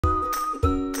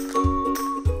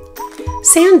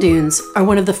Sand dunes are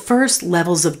one of the first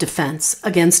levels of defense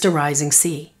against a rising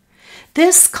sea.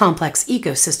 This complex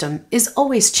ecosystem is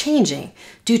always changing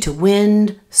due to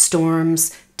wind,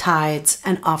 storms, tides,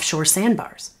 and offshore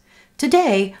sandbars.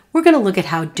 Today, we're going to look at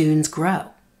how dunes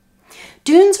grow.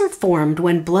 Dunes are formed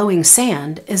when blowing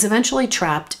sand is eventually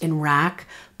trapped in wrack,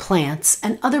 plants,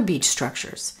 and other beach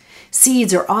structures.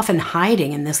 Seeds are often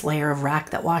hiding in this layer of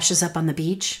wrack that washes up on the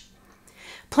beach.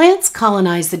 Plants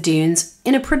colonize the dunes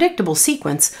in a predictable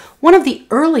sequence. One of the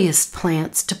earliest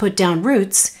plants to put down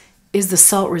roots is the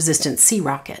salt-resistant sea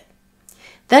rocket.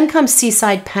 Then comes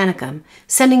Seaside Panicum,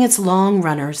 sending its long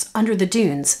runners under the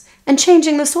dunes and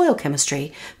changing the soil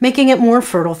chemistry, making it more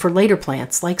fertile for later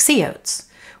plants like sea oats,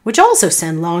 which also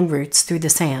send long roots through the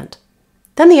sand.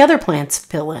 Then the other plants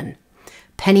fill in: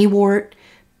 pennywort,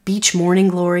 beach morning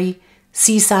glory,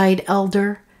 seaside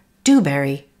elder,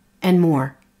 dewberry, and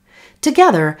more.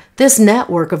 Together, this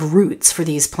network of roots for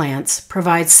these plants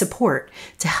provides support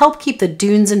to help keep the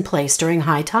dunes in place during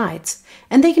high tides,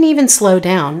 and they can even slow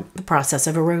down the process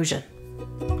of erosion.